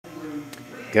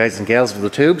Guys and gals of the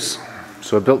tubes,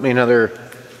 so I built me another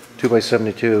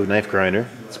 2x72 knife grinder.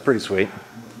 It's pretty sweet.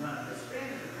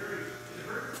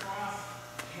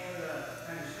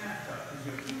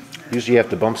 Usually you have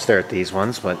to bump start these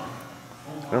ones, but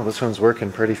well, this one's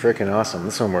working pretty freaking awesome.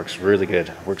 This one works really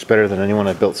good. Works better than anyone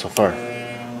I've built so far.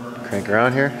 Crank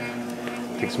around here.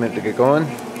 Takes a minute to get going.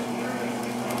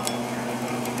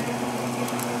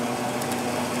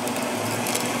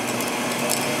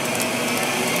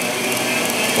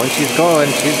 Once she's going,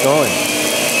 she's going.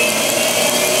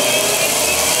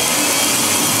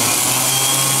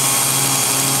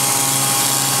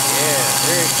 Yeah,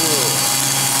 very cool.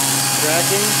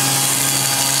 Tracking.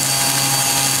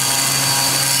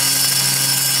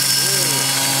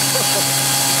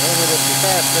 A little bit too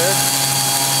fast there.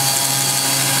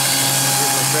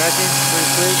 Here's my tracking, pretty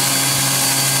sweet.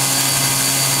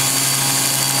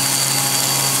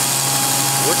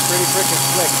 Works pretty freaking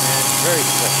slick, man. Very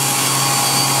slick.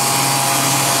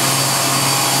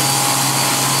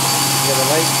 Got a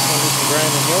light on this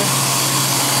grind in here.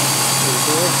 Pretty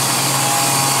cool.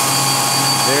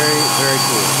 Very, very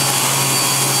cool.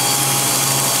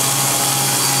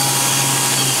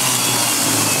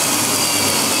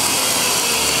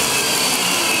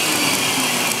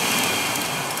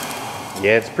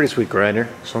 Yeah, it's a pretty sweet grinder.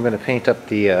 So I'm going to paint up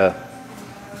the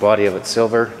body of it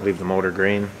silver, leave the motor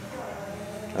green.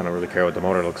 I don't really care what the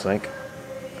motor looks like.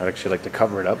 I'd actually like to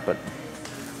cover it up, but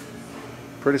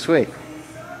pretty sweet.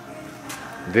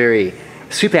 Very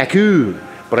super cool.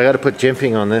 But I got to put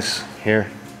jimping on this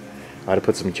here. I got to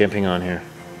put some jimping on here.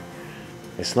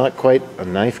 It's not quite a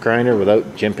knife grinder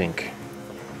without jimping.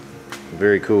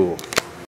 Very cool.